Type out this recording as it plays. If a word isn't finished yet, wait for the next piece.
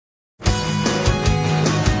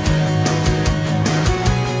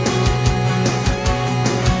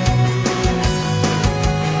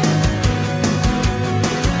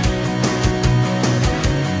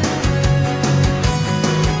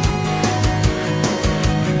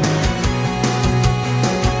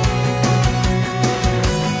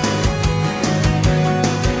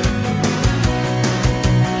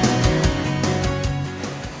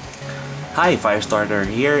Hi, Firestarter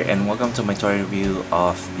here, and welcome to my toy review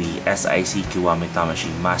of the SIC Kiwami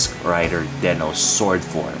Tamashii Mask Rider Deno Sword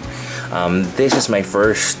Form. This is my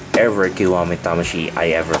first ever Kiwami Tamashii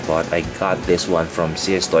I ever bought. I got this one from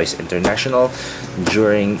CStoys International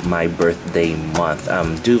during my birthday month.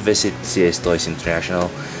 Do visit CStoys International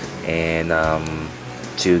and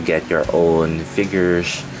to get your own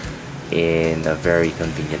figures in a very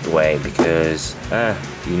convenient way, because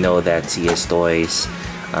you know that CStoys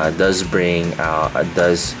does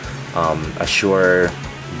assure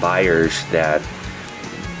buyers that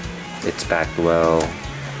it's packed well,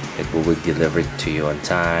 it will be delivered to you on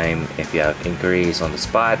time. If you have inquiries on the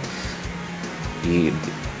spot,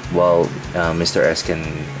 Mr. S can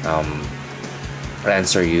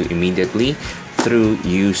answer you immediately through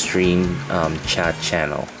Ustream chat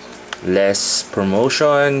channel. Less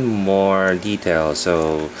promotion, more detail.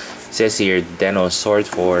 So it says here, Deno Sword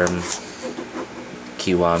Form,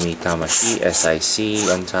 Kiwami Tamashii, S.I.C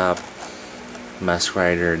on top, Mask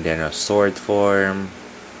Rider Deno Sword Form,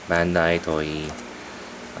 Bandai Toy.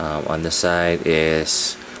 On the side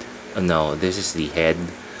is, this is the head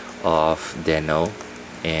of Deno,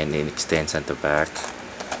 and it extends at the back.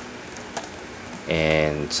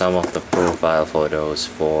 And some of the profile photos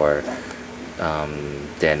for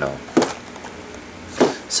Deno.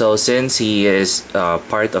 So since he is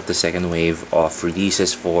part of the second wave of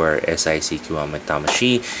releases for S.I.C Kiwami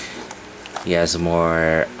Tamashii, he has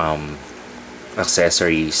more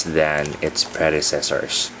accessories than its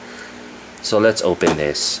predecessors. So let's open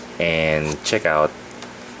this and check out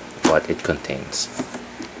what it contains.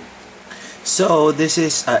 So this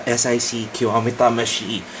is S.I.C Kiwami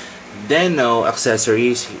Tamashii Deno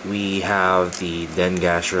accessories. We have the Den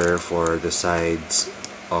gasher for the sides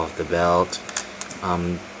of the belt,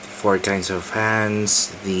 4 kinds of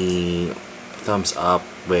hands, the thumbs up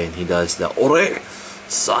when he does the Ore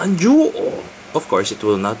Sanju. Of course, it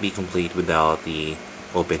will not be complete without the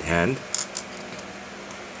open hand,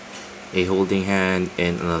 a holding hand,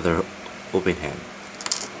 and another open hand.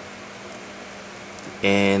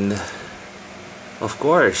 And of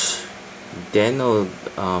course, Deno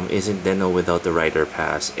isn't Deno without the rider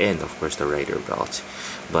pass and of course the rider belt.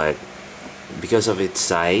 But because of its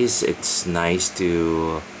size, it's nice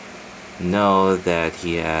to know that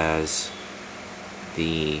he has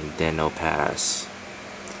the Deno pass.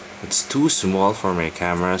 It's too small for my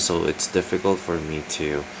camera, so it's difficult for me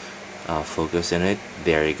to focus in it.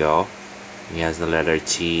 There you go. He has the letter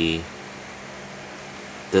T.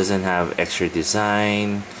 Doesn't have extra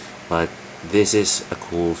design, but this is a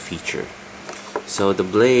cool feature. So the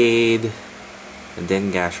blade, the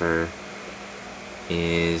Den gasher,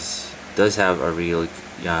 does have a real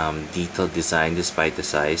detailed design despite the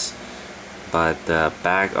size, but the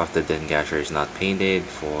back of the Den gasher is not painted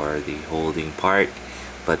for the holding part,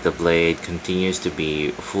 but the blade continues to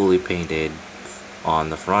be fully painted on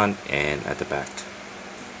the front and at the back.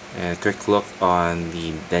 And a quick look on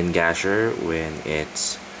the Den gasher when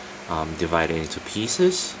it's divided into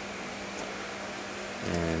pieces.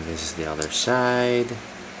 And this is the other side.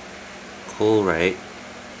 Cool, right?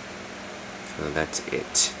 So that's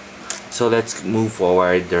it. So let's move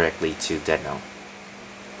forward directly to Deno.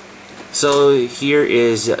 So here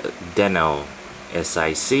is Deno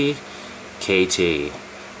S.I.C KT.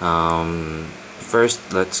 First,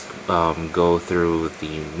 let's go through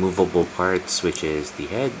the movable parts, which is the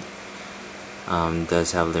head.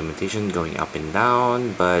 Does have limitation going up and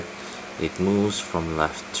down, but it moves from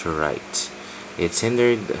left to right. It's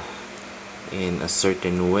hindered in a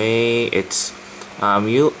certain way. It's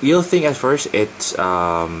you'll think at first it's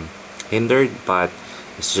hindered, but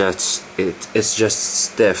it's just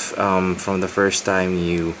stiff from the first time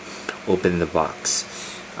you open the box.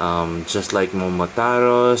 Just like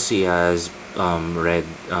Momotaro's, he has red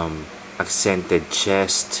accented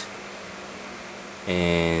chest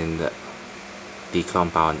and the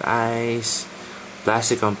compound eyes.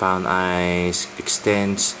 Plastic compound eyes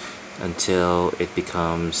extends until it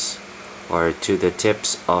becomes, or to the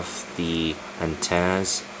tips of the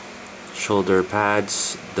antennas. Shoulder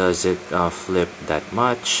pads doesn't flip that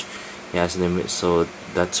much. He has so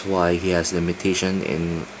that's why he has limitation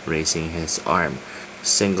in raising his arm.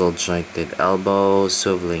 Single jointed elbow,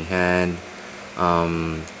 swiveling hand,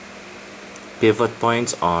 pivot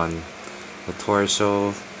points on the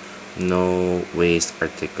torso, no waist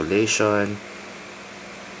articulation,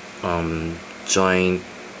 joint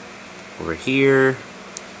over here,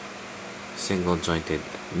 single jointed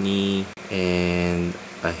knee, and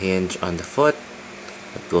a hinge on the foot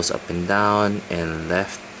that goes up and down and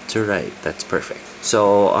left to right. That's perfect.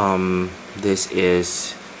 So this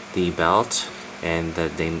is the belt and the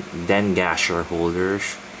Den gasher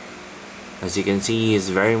holders. As you can see, is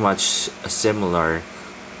very much similar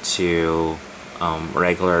to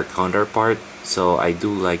regular counterpart. So I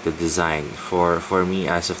do like the design. For me,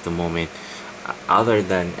 as of the moment, other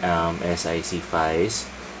than SIC Fies,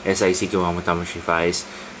 SIC Kiwami Tamashii Fies,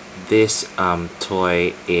 this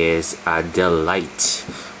toy is a delight,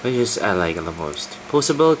 which is I like the most.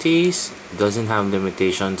 Possibilities, doesn't have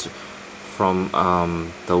limitations from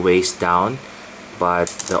the waist down, but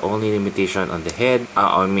the only limitation on the head,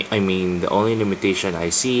 I mean the only limitation I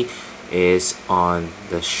see is on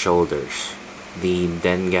the shoulders. The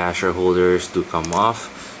den gasher holders do come off,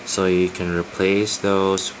 so you can replace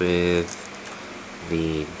those with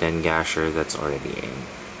the den gasher that's already in.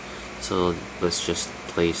 So let's just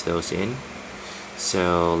place those in.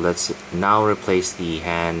 So let's now replace the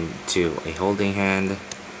hand to a holding hand,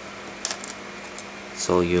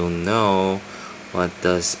 so you'll know what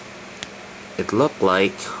does it look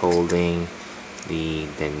like holding the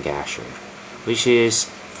den gasher, which is,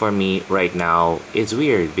 for me right now, it's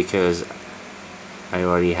weird because I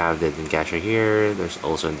already have the den gasher here. There's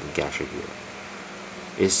also a den gasher here.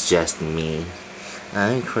 It's just me.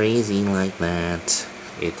 I'm crazy like that.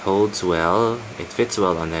 It holds well, it fits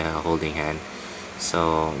well on the holding hand,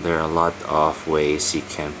 so there are a lot of ways you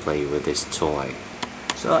can play with this toy.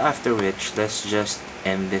 So after which, let's just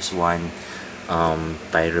end this one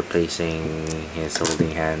by replacing his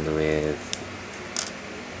holding hand with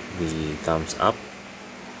the thumbs up.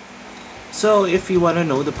 So if you want to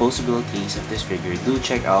know the possibilities of this figure, do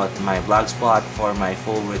check out my blogspot for my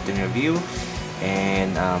full written review,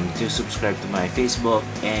 and do subscribe to my Facebook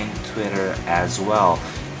and Twitter as well.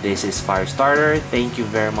 This is Firestarter. Thank you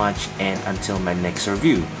very much, and until my next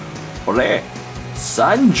review. Ole!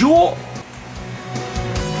 Sanjo!